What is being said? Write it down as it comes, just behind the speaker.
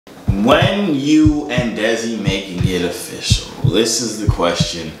When you and Desi making it official? This is the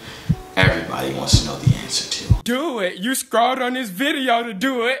question everybody wants to know the answer to. Do it. You scrolled on this video to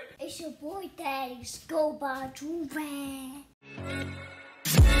do it. It's your boy Daddy's Go by Joovier.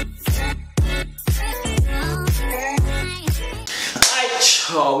 Alright,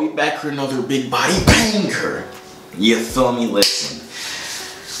 y'all, we back with another big body banger. You feel me? Listen,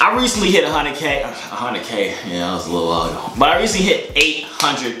 I recently hit 100K. 100K, yeah, that was a little while ago. But I recently hit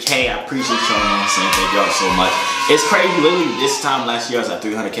 800K. I appreciate y'all, you know what I'm saying? Thank y'all so much. It's crazy, literally this time last year I was at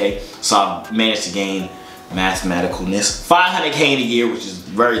 300K. So I managed to gain mathematicalness 500K in a year, which is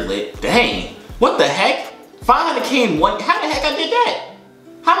very lit. Dang, what the heck? 500K in one, how the heck I did that?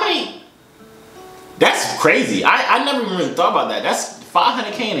 How many? That's crazy. I never even really thought about that. That's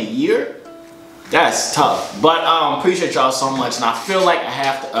 500K in a year? That's tough. But appreciate y'all so much, and I feel like I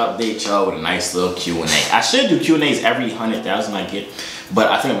have to update y'all with a nice little Q&A. I should do Q&As every 100,000 I get, but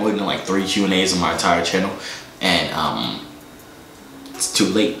I think I'm only doing like 3 Q&As on my entire channel, and it's too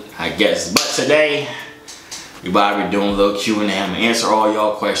late, I guess. But today, we about to be doing a little Q&A. I'm gonna answer all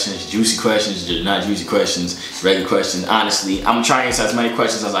y'all questions, juicy questions, not juicy questions, regular questions. Honestly, I'm gonna try and answer as many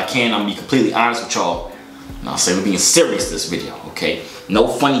questions as I can. I'm gonna be completely honest with y'all. And I'll say we're being serious this video, okay? No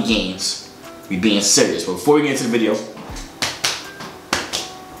funny games. We being serious. But before we get into the video,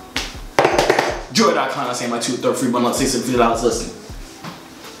 Joovier.com, I say my 2-3 free bundle, $650. Listen.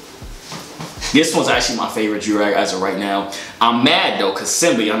 This one's actually my favorite Joovier as of right now. I'm mad though, cause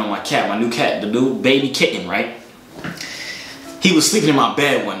Simba, y'all know my cat, my new cat, the new baby kitten, right? He was sleeping in my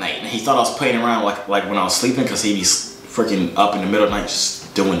bed one night, and he thought I was playing around like when I was sleeping, cause he'd be freaking up in the middle of the night just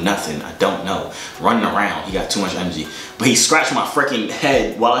doing nothing. I don't know, running around. He got too much energy, but he scratched my freaking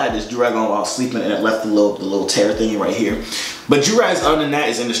head while I had this Joovier on while I was sleeping, and it left the little tear thingy right here. But Joovier, other than that,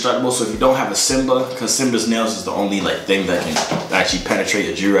 is indestructible. So if you don't have a Simba, because Simba's nails is the only like thing that can actually penetrate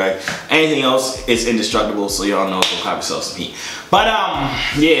a Joovier, anything else is indestructible. So y'all know, go cop yourself some heat. But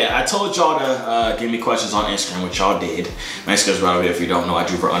yeah, I told y'all to give me questions on Instagram, which y'all did. My Instagram's right over there. If you don't know, at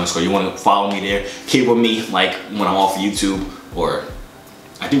Joovier_. You want to follow me there? Keep with me, like when I'm off YouTube, or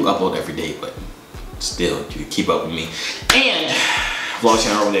I do upload every day, but still, you keep up with me. And vlog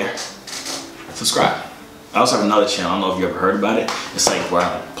channel over there. Subscribe. I also have another channel. I don't know if you ever heard about it. It's like where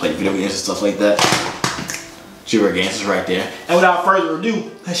I play video games and stuff like that. Joovier Games is right there. And without further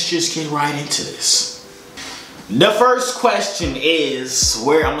ado, let's just get right into this. The first question is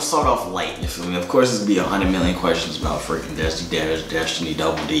where I'm gonna start off light. You feel me? Of course, there's gonna be 100 million questions about freaking Destiny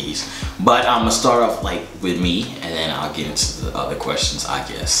Double D's, but I'm gonna start off like with me, and then I'll get into the other questions, I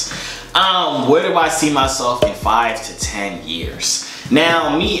guess. Where do I see myself in 5 to 10 years?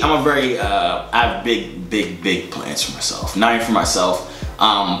 Now, me, I'm a very I have big plans for myself. Not even for myself,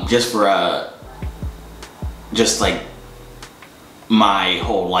 just for just like my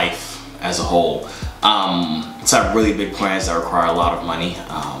whole life as a whole. So I have really big plans that require a lot of money.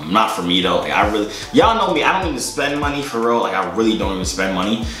 Not for me though. Like, y'all know me, I don't even spend money for real. Like, I really don't even spend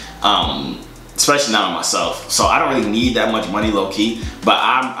money. Especially not on myself. So I don't really need that much money low key. But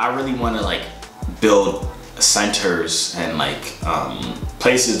I really want to like build centers and like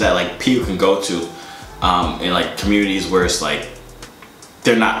places that like people can go to in like communities where it's like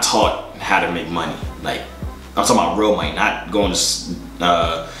they're not taught how to make money. Like, I'm talking about real money, not going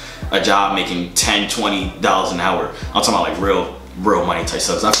to a job making $10, $20 an hour. I'm talking about like real money type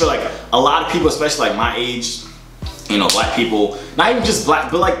stuff. So I feel like a lot of people, especially like my age, you know, black people, not even just black,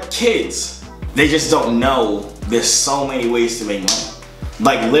 but like kids, they just don't know there's so many ways to make money.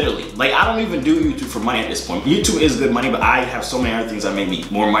 Like literally, like I don't even do YouTube for money at this point. YouTube is good money, but I have so many other things that make me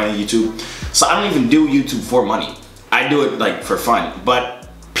more money than YouTube. So I don't even do YouTube for money. I do it like for fun. But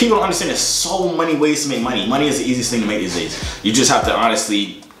people don't understand there's so many ways to make money. Money is the easiest thing to make these days. You just have to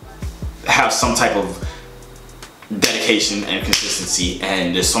honestly have some type of dedication and consistency,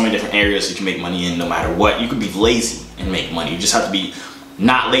 and there's so many different areas you can make money in no matter what. You could be lazy and make money. You just have to be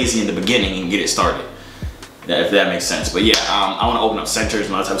not lazy in the beginning and get it started, if that makes sense. But yeah, I want to open up centers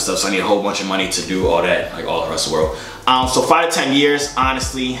and all that type of stuff, so I need a whole bunch of money to do all that, like all across the world. So 5 to 10 years,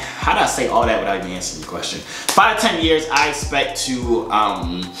 honestly, how did I say all that without even answering the question? 5 to 10 years, I expect to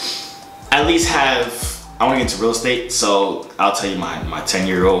at least have, I want to get into real estate, so I'll tell you my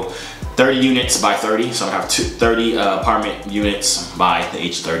 10-year goal. 30 units by 30, so I have 30 apartment units by the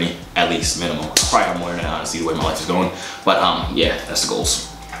age 30, at least minimum. I'll probably have more than that, honestly, the way my life is going. But yeah, that's the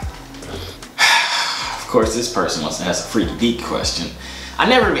goals. Of course, this person wants to ask a freaky deep question. I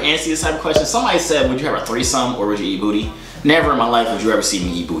never even answered this type of question. Somebody said, would you have a threesome or would you eat booty? Never in my life would you ever see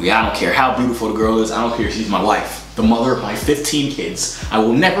me eat booty. I don't care how beautiful the girl is. I don't care if she's my wife, the mother of my 15 kids. I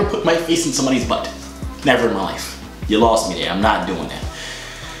will never put my face in somebody's butt. Never in my life. You lost me there. I'm not doing that.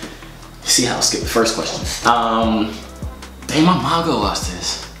 See how I skip the first question. Dang, my mom go watch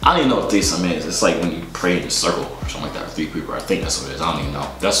this. I don't even know what threesome is. It's like when you pray in a circle or something like that, or 3 people. I think that's what it is. I don't even know.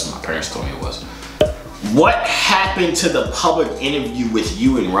 That's what my parents told me it was. What happened to the public interview with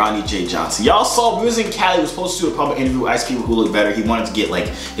you and Ronnie J. Johnson? Y'all saw we was in Cali. We was supposed to do a public interview with Ice people who look better. He wanted to get like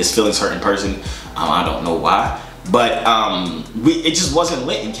his feelings hurt in person. I don't know why, but it just wasn't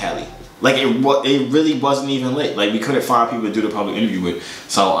lit in Cali. Like it really wasn't even lit. Like we couldn't find people to do the public interview with.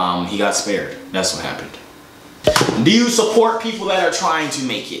 So he got spared. That's what happened. Do you support people that are trying to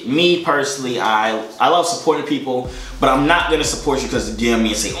make it? Me personally, I love supporting people, but I'm not gonna support you because you DM me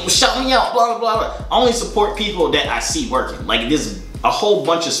and say, oh, shout me out, blah, blah, blah. I only support people that I see working. Like there's a whole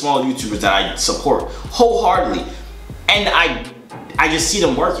bunch of small YouTubers that I support wholeheartedly, and I just see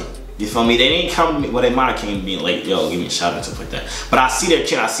them working. You feel me? They didn't come to me, well, they might have came to me like, yo, give me a shout out and stuff like that. But I see their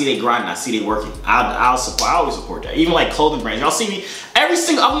kid, I see they grinding, I see they working. I always support that. Even like clothing brands. Y'all see me,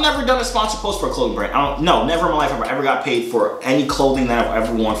 I've never done a sponsor post for a clothing brand. No, never in my life have I ever got paid for any clothing that I've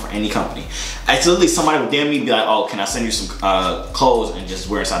ever worn for any company. It's literally somebody would DM me and be like, oh, can I send you some clothes and just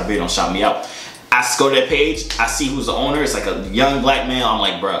wear inside a video and shout me out. I just go to their page, I see who's the owner, it's like a young black man. I'm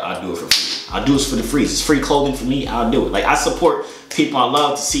like, bro, I'll do it for free. I'll do this for the free. It's free clothing for me, I'll do it. Like I support people. I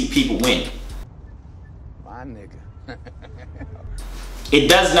love to see people win. My nigga. It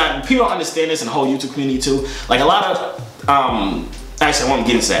does not, people don't understand this in the whole YouTube community too. Like a lot of, actually I won't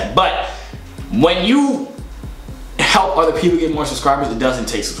get into that, but when you help other people get more subscribers, it doesn't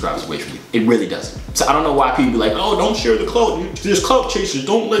take subscribers away from you. It really doesn't. So I don't know why people be like, oh, don't share the clout. There's clout chasers.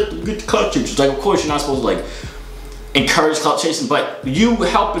 Don't let them get the clout chasers. Like, of course, you're not supposed to like encourage clout chasing, but you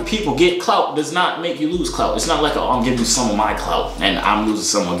helping people get clout does not make you lose clout. It's not like, oh, I'm giving you some of my clout and I'm losing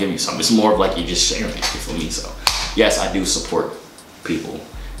some, I'm giving you some. It's more of like you're just sharing it for me. So yes, I do support people.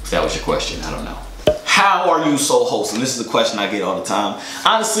 If that was your question, I don't know. How are you so wholesome? This is the question I get all the time.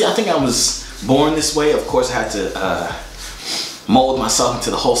 Honestly, I think I was born this way. Of course, I had to mold myself into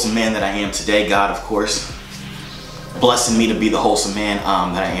the wholesome man that I am today. God, of course, blessing me to be the wholesome man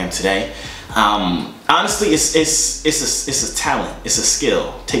that I am today. Honestly, it's a talent. It's a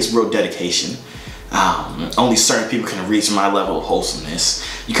skill. It takes real dedication. Only certain people can reach my level of wholesomeness.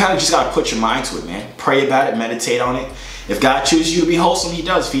 You kind of just gotta put your mind to it, man. Pray about it, meditate on it. If God chooses you to be wholesome, He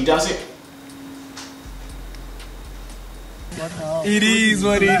does. If He doesn't, It is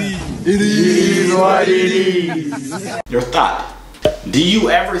what it is. it is what it is. Your thought. Do you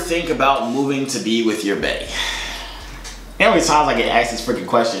ever think about moving to be with your bae? How many times I get asked this freaking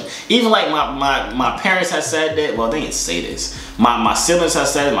question? Even like my parents have said that. Well, they didn't say this. My siblings have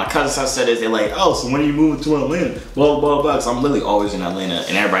said it. My cousins have said it. They're like, oh, so when are you moving to Atlanta? Blah, blah, blah. Because I'm literally always in Atlanta.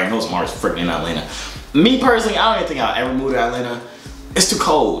 And everybody knows I'm always freaking in Atlanta. Me personally, I don't even think I'll ever move to Atlanta. It's too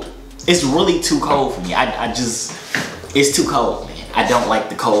cold. It's really too cold for me. It's too cold, man. I don't like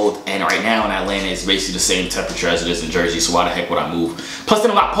the cold. And right now in Atlanta, it's basically the same temperature as it is in Jersey. So why the heck would I move? Plus,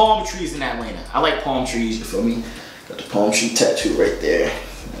 then I got palm trees in Atlanta. I like palm trees, you feel me? Got the palm tree tattoo right there.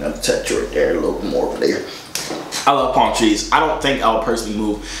 Another tattoo right there, a little more over there. I love palm trees. I don't think I would personally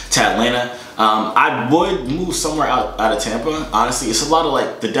move to Atlanta. I would move somewhere out of Tampa. Honestly, it's a lot of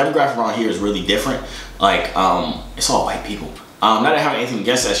like, the demographic around here is really different. Like, it's all white people. Not that I have anything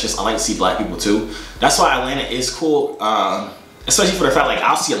against that, it's just I like to see black people too. That's why Atlanta is cool. Especially for the fact, like,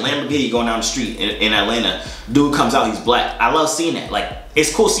 I'll see a Lamborghini going down the street in Atlanta. Dude comes out, he's black. I love seeing that. Like,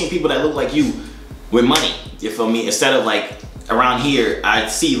 it's cool seeing people that look like you with money. You feel me? Instead of like, around here, I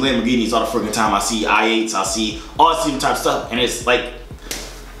see Lamborghinis all the freaking time. I see i8s, I see all this different type of stuff. And it's like,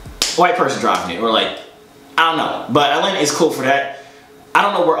 white person driving it. Or like, I don't know. But Atlanta is cool for that. I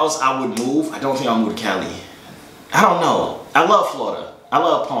don't know where else I would move. I don't think I'll move to Cali. I don't know. I love Florida. I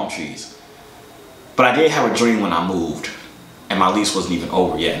love palm trees. But I did have a dream when I moved. And my lease wasn't even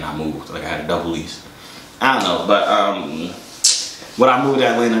over yet and I moved. Like I had a double lease. I don't know, but when I moved to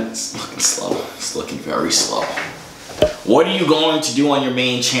Atlanta, it's looking slow. It's looking very slow. What are you going to do on your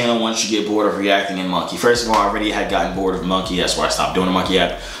main channel once you get bored of reacting in Monkey? First of all, I already had gotten bored of Monkey. That's why I stopped doing the Monkey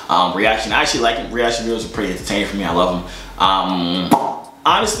app. Reaction, I actually like it. Reaction videos are pretty entertaining for me. I love them.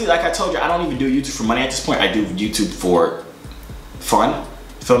 Honestly, like I told you, I don't even do YouTube for money at this point. I do YouTube for fun.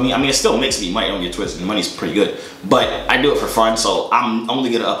 Feel me? I mean, it still makes me money. Don't get twisted. The money's pretty good, but I do it for fun. So I'm only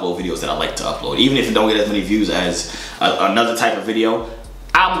gonna upload videos that I like to upload, even if it don't get as many views as another type of video.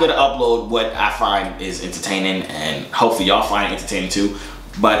 I'm gonna upload what I find is entertaining, and hopefully y'all find it entertaining too.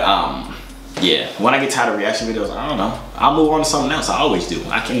 But yeah, when I get tired of reaction videos, I don't know. I'll move on to something else. I always do.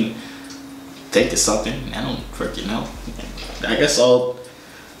 I can think of something. I don't freaking know. I guess I'll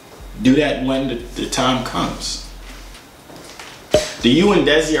do that when the time comes. Do you and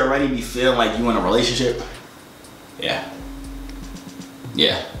Desi already be feeling like you in a relationship? Yeah.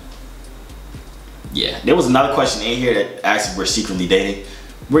 Yeah. Yeah, there was another question in here that asked if we're secretly dating.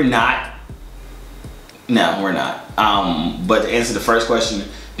 We're not. No, we're not. But to answer the first question,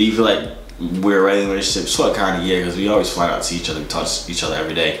 do you feel like we're already in a relationship? Sort of, kind of, yeah, because we always fly out to each other, we touch each other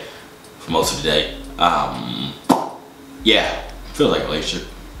every day for most of the day. Yeah, feels like a relationship.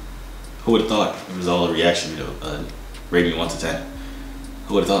 Who would have thought? It was all a reaction to rating 1 to 10.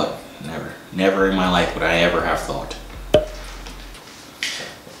 Who would have thought? Never. Never in my life would I ever have thought.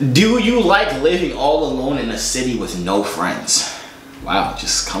 Do you like living all alone in a city with no friends? Wow,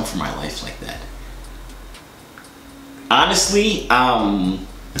 just come from my life like that. Honestly, I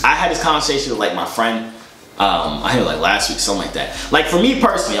had this conversation with like my friend, I think like last week, something like that. Like for me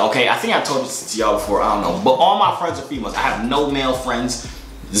personally, okay, I think I told this to y'all before, I don't know, but all my friends are females. I have no male friends.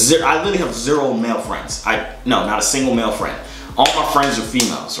 I literally have 0 male friends. No, not a single male friend. All my friends are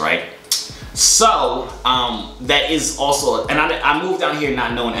females, right? So, that is also, and I moved down here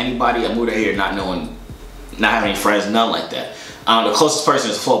not knowing anybody. I moved out here not having any friends, none like that. The closest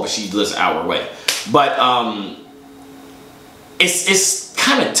person is Flo, but she lives an hour away. But, it's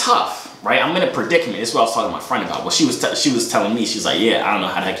kind of tough, right? I'm in a predicament. This is what I was talking to my friend about. Well, she was telling me, she's like, yeah, I don't know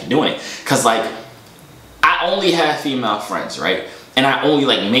how the heck you're doing it. Cause like, I only have female friends, right? And I only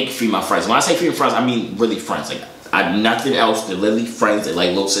like make female friends. When I say female friends, I mean really friends. Like, nothing else. They're literally friends. They're like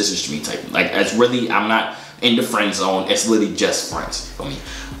little sisters to me type. Like, it's really, I'm not in the friend zone. It's literally just friends for me.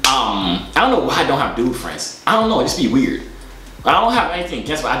 I don't know why I don't have dude friends. I don't know. It just be weird. I don't have anything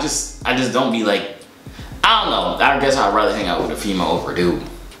against, but I just don't be like, I don't know. I guess I'd rather hang out with a female over a dude.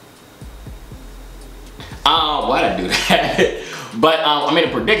 Why'd I do that? But I'm in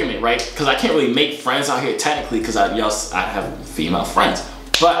a predicament, right? Because I can't really make friends out here technically because I have female friends.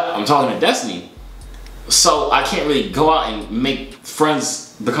 But I'm talking to Destiny, so I can't really go out and make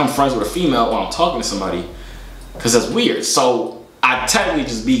friends, become friends with a female while I'm talking to somebody, because that's weird. So I technically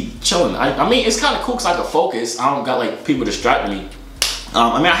just be chilling. I mean, it's kind of cool because I can focus. I don't got like people distracting me.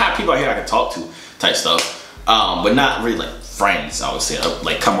 I mean, I have people out here I can talk to type stuff, but not really like friends. I would say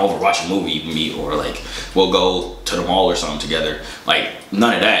like come over, watch a movie with me, or like we'll go to the mall or something together. Like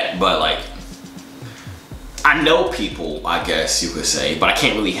none of that. But like I know people, I guess you could say, but I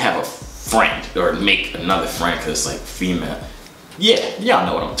can't really have a friend or make another friend because it's like female. Yeah, y'all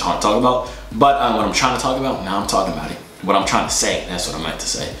know what I'm trying to talk about. But what I'm trying to talk about, now I'm talking about it. What I'm trying to say, that's what I meant to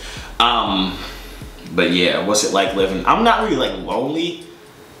say. But yeah, what's it like living? I'm not really like lonely,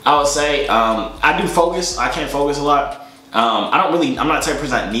 I would say. I do focus. I can't focus a lot. I'm not the type of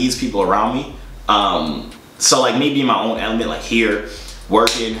person that needs people around me. So like me being my own element, like here,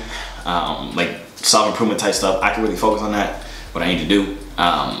 working, like self-improvement type stuff, I can really focus on that, what I need to do.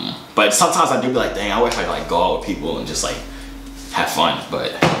 But sometimes I do be like, dang, I wish I could like go out with people and just like have fun.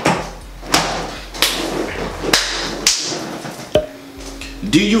 But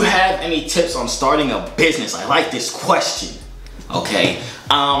do you have any tips on starting a business? I like this question. Okay.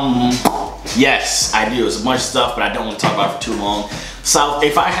 Yes, I do. There's a bunch of stuff, but I don't want to talk about it for too long. So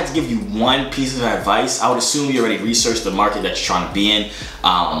if I had to give you one piece of advice, I would assume you already researched the market that you're trying to be in.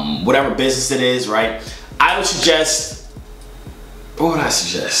 Whatever business it is, right? I would suggest, what would I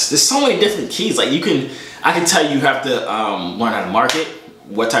suggest? There's so many different keys. Like I can tell you have to learn how to market,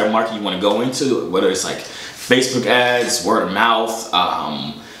 what type of market you want to go into, whether it's like Facebook ads, word of mouth,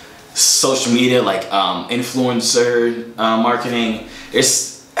 social media, like influencer marketing.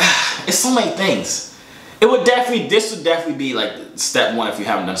 It's so many things. This would definitely be like step one if you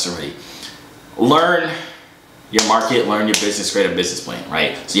haven't done so already. Learn your market, learn your business, create a business plan,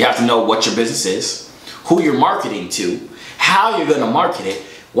 right? So you have to know what your business is, who you're marketing to, how you're gonna market it,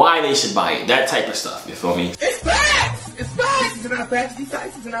 why they should buy it, that type of stuff, you feel me? It's facts! It's facts! It's not facts, these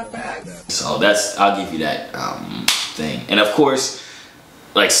facts are not facts. So I'll give you that thing. And of course,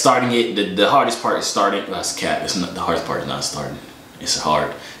 like starting it, the hardest part is starting. Well, that's cat. It's not, the hardest part is not starting. It's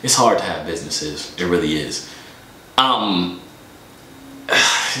hard to have businesses. It really is.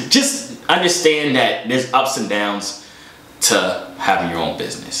 Just understand that there's ups and downs to having your own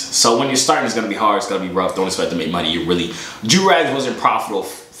business. So when you're starting, it's gonna be hard. It's gonna be rough. Don't expect to make money. Joovier wasn't profitable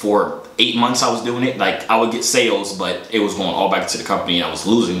for 8 months. I was doing it. Like I would get sales, but it was going all back to the company, and I was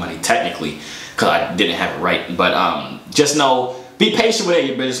losing money technically because I didn't have it right. But just know, be patient with it.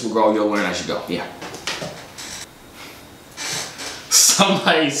 Your business will grow. You'll learn as you go. Yeah.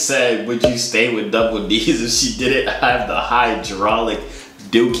 Somebody said, would you stay with Double D's if she didn't have the hydraulic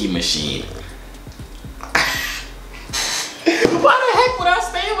dookie machine? Why the heck would I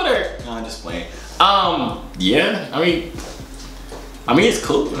stay with her? No, I'm just playing. Yeah, I mean it's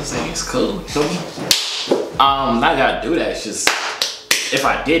cool. I'm saying it's cool. Feel me? Not gotta do that. It's just, if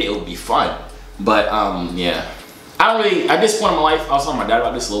I did, it would be fun. But yeah. At this point in my life, I was talking to my dad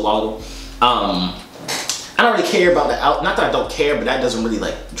about this a little while ago. I don't really care about the not that I don't care, but that doesn't really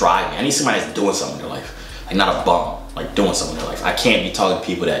like drive me. I need somebody that's doing something in their life, like not a bum, like doing something in their life. I can't be talking to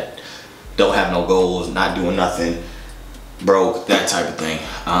people that don't have no goals, not doing nothing, broke, that type of thing.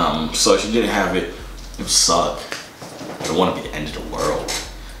 So if you didn't have it, it would suck. I don't want to be the end of the world.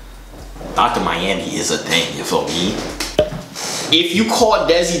 Dr. Miami is a thing, you feel me? If you caught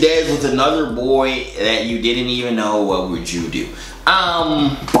Desi Des with another boy that you didn't even know, what would you do?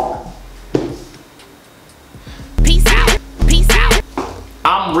 Peace out. Peace out.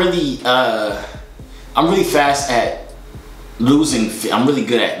 I'm really fast at losing. I'm really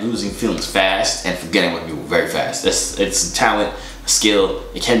good at losing feelings fast and forgetting what people very fast. It's a talent, a skill.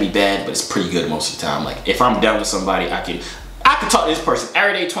 It can be bad, but it's pretty good most of the time. Like if I'm done with somebody, I can talk to this person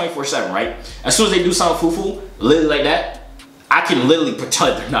every day, 24/7, right? As soon as they do something foo-foo, literally like that, I can literally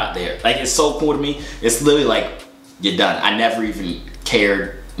pretend they're not there. Like it's so cool to me. It's literally like you're done. I never even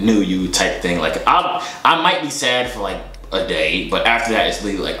cared, knew you type thing. Like I might be sad for like a day, but after that it's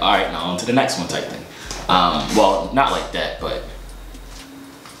literally like, all right, now on to the next one type thing. Well, not like that, but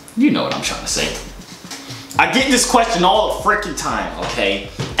you know what I'm trying to say. I get this question all the freaking time, okay?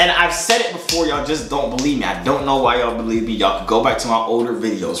 And I've said it before, y'all just don't believe me. I don't know why y'all believe me. Y'all can go back to my older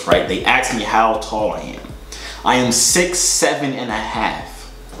videos, right? They asked me how tall I am. I am 6'7.5",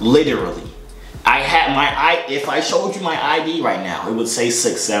 literally. I had my if I showed you my ID right now, it would say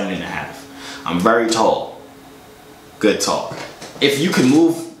 6'7.5". I'm very tall. Good talk. If you could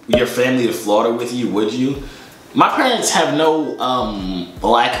move your family to Florida with you, would you? My parents have no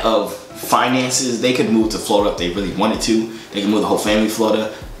lack of finances. They could move to Florida if they really wanted to. They can move the whole family to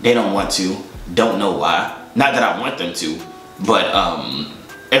Florida. They don't want to. Don't know why. Not that I want them to, but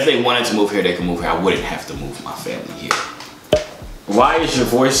if they wanted to move here, they can move here. I wouldn't have to move my family here. Why is your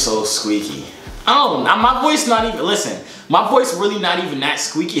voice so squeaky? Oh, my voice not even, listen, my voice really not even that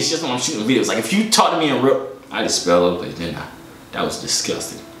squeaky. It's just when I'm shooting videos. Like if you talk to me in real, I just spelled over place, didn't I? That was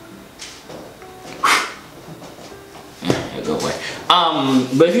disgusting. Yeah, it'll go away.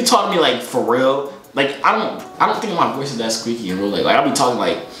 But if you talk to me like for real, like I don't think my voice is that squeaky in real life. Like I'll be talking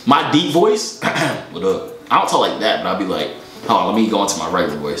like my deep voice. What up? I don't talk like that, but I'll be like, hold on, let me go into my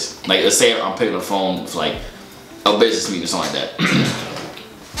regular voice. Like let's say I'm picking up the phone for like a business meeting or something like that.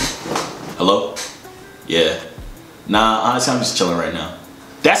 Hello? Yeah. Nah, honestly, I'm just chilling right now.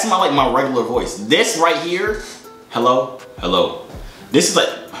 That's my regular voice. This right here, hello, hello. This is like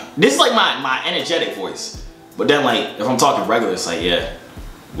my energetic voice. But then like if I'm talking regular, it's like, yeah,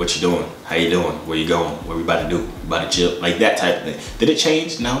 what you doing? How you doing? Where you going? What we about to do? We about to chill? Like that type of thing. Did it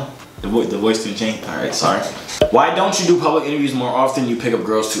change? No? The voice didn't change? Alright, sorry. Why don't you do public interviews more often? You pick up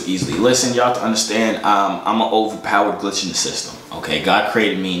girls too easily. Listen, y'all have to understand, I'm an overpowered glitch in the system. Okay, God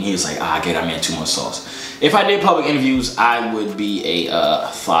created me and he was like, I get I'm in too much sauce. If I did public interviews, I would be a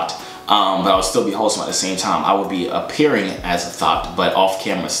thought. But I would still be wholesome at the same time. I would be appearing as a thought, but off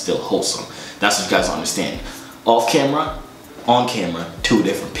camera still wholesome. That's what you guys don't understand. Off camera, on camera, two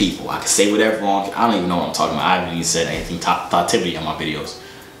different people. I can say whatever I don't even know what I'm talking about. I haven't even said anything thoughtivity on my videos.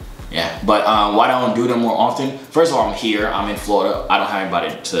 Yeah, but why don't I do them more often? First of all, I'm here, I'm in Florida. I don't have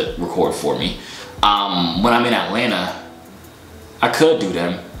anybody to record for me. When I'm in Atlanta, I could do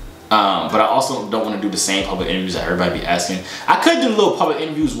them. But I also don't want to do the same public interviews that everybody be asking. I could do little public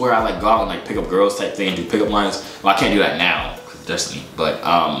interviews where I like go out and like pick up girls type thing and do pickup lines. Well, I can't do that now because of Destiny, but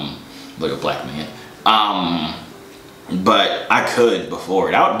like a black man. But I could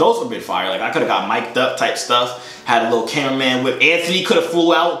before. Those would have been fire. Like I could have got mic'd up type stuff. Had a little cameraman with Anthony could have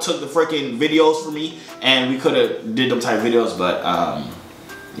flew out, took the freaking videos for me, and we could have did them type videos. But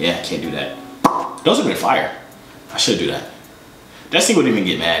yeah, I can't do that. Those would have been fire. I should do that. Destiny wouldn't even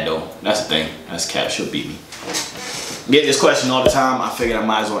get mad though. That's the thing. That's Cap. She'll beat me. Get this question all the time. I figured I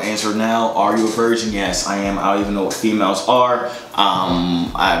might as well answer it now. Are you a virgin? Yes, I am. I don't even know what females are.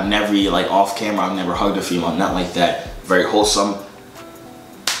 I've never, like off camera, I've never hugged a female. Not like that. Very wholesome.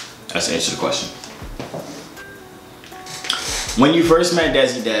 That's the answer to the question. When you first met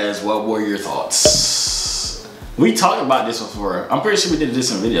Desi Des, what were your thoughts? We talked about this before. I'm pretty sure we did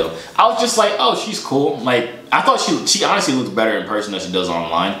this in a video. I was just like, oh, she's cool. Like, I thought she honestly looked better in person than she does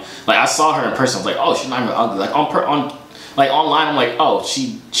online. Like, I saw her in person, I was like, oh, she's not even ugly. Like, online, I'm like, oh,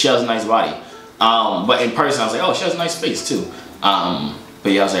 she has a nice body. But in person, I was like, oh, she has a nice face too.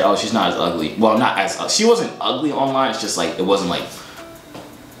 But yeah, I was like, oh, she's not as ugly. Well, not as, she wasn't ugly online. It's just like, it wasn't like,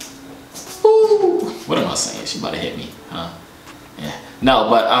 ooh, what am I saying? She about to hit me, huh? Yeah. No,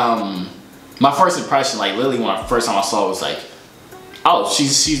 but my first impression, like literally when first time I saw it was like, oh,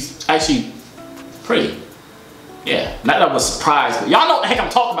 she's actually pretty. Yeah, not that I was surprised, but y'all know what the heck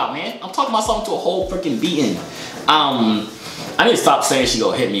I'm talking about, man. I'm talking about something to a whole freaking beating. I need to stop saying she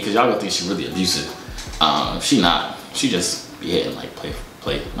gonna hit me because y'all gonna think she really abusive. She not. She just be hitting like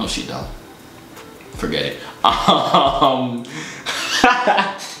play. No, she don't. Forget it.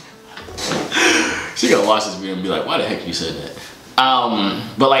 She gonna watch this video and be like, why the heck you said that?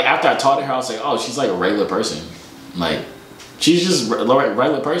 But like after I talked to her, I was like, oh, she's like a regular person. Like, she's just a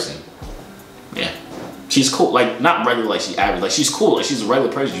regular person. Yeah. She's cool. Like, not regular like she average. Like, she's cool. Like, she's a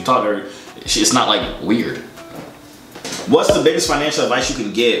regular person. You talk to her, it's not like weird. What's the biggest financial advice you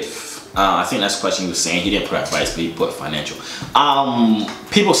can give? I think that's the question he was saying. He didn't put advice, but he put financial.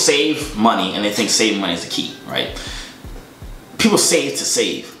 People save money and they think saving money is the key, right? People save to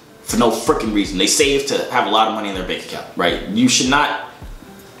save for no freaking reason. They save to have a lot of money in their bank account, right? You should never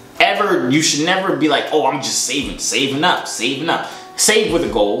be like, oh, I'm just saving up. Save with a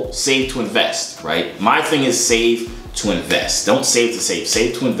goal, save to invest, right? My thing is save to invest. Don't save to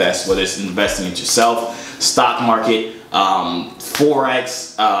save to invest, whether it's investing in yourself, stock market,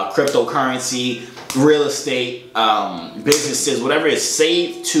 Forex, cryptocurrency, real estate, businesses, whatever it is,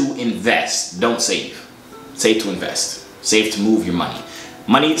 save to invest. Don't save. Save to invest. Save to move your money.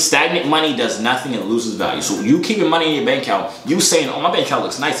 Stagnant money does nothing and loses value. So you keep your money in your bank account, you saying, oh, my bank account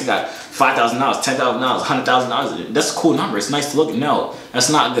looks nice. It got $5,000, $10,000, $100,000. That's a cool number. It's nice to look at. No, that's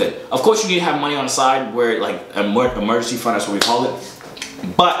not good. Of course, you need to have money on the side where like emergency fund, that's what we call it.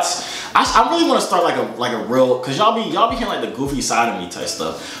 But I really want to start like a real, cause y'all be hearing like the goofy side of me type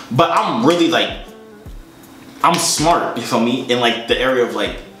stuff. But I'm really like, I'm smart, you feel me? In like the area of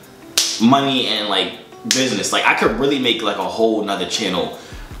like money and like business. Like I could really make like a whole nother channel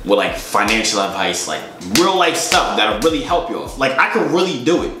with like financial advice, like real life stuff that'll really help you. Like I could really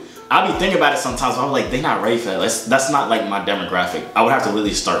do it. I be thinking about it sometimes, but I'm like, they're not ready for that. That's not like my demographic. I would have to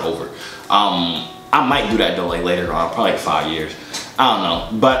really start over. I might do that though, like later on, probably like 5 years. I don't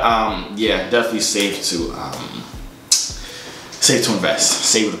know, but yeah, definitely save to invest,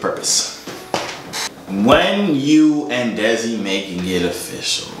 save with a purpose. When you and Desi making it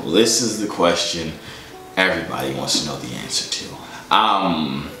official? This is the question everybody wants to know the answer to.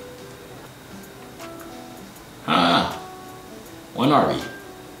 When are we?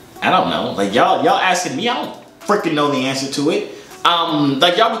 I don't know. Like y'all asking me, I don't freaking know the answer to it.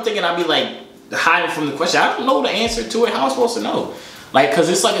 Like y'all be thinking I'd be like hiding from the question. I don't know the answer to it. How am I supposed to know? Like, cause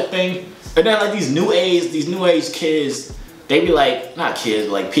it's like a thing. And then like these new age kids, they be like, not kids,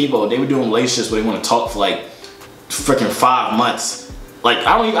 but like people, they be doing relationships where they want to talk for like freaking 5 months. Like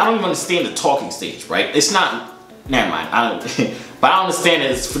I don't even understand the talking stage, right? It's not. Never mind. But I understand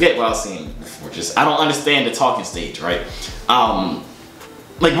it. Forget what I was saying before. Just I don't understand the talking stage, right?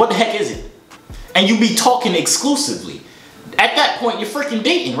 Like what the heck is it? And you be talking exclusively. At that point, you're freaking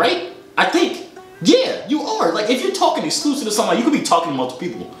dating, right? I think. Yeah, you are. Like if you're talking exclusive to somebody, you could be talking to multiple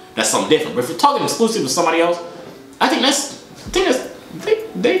people. That's something different. But if you're talking exclusive to somebody else, I think that's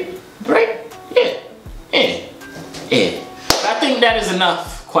they right? Yeah. But I think that is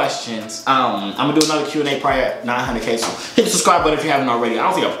enough questions. I'm gonna do another Q&A probably at 900K. So hit the subscribe button if you haven't already. I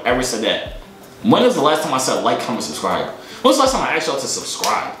don't think I've ever said that. When was the last time I said like, comment, subscribe? When was the last time I asked y'all to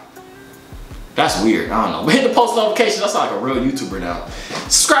subscribe? That's weird. I don't know. But hit the post notification. That's like a real YouTuber now.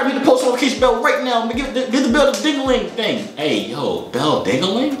 Subscribe, hit the post notification bell right now. Give the bell the ding-a-ling thing. Hey, yo, bell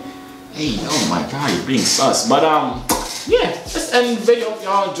ding-a-ling? Hey, oh my God, you're being sus. But yeah, let's end the video. If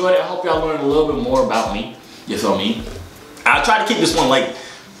y'all enjoyed it, I hope y'all learned a little bit more about me. You feel me? I try to keep this one like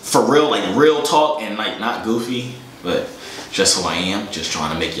for real, like real talk and like not goofy, but just who I am, just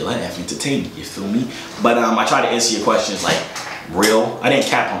trying to make you laugh, entertain you. You feel me? But I try to answer your questions like real. I didn't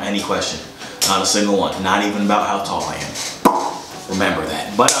cap on any question. Not a single one. Not even about how tall I am. Remember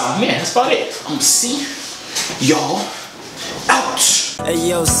that. But yeah, that's about it. See y'all out. Hey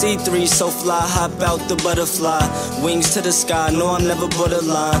yo, C3 so fly, hop out the butterfly. Wings to the sky, no I'm never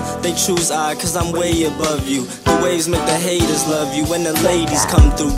borderline. They choose I, cause I'm way above you. The waves make the haters love you when the ladies come through.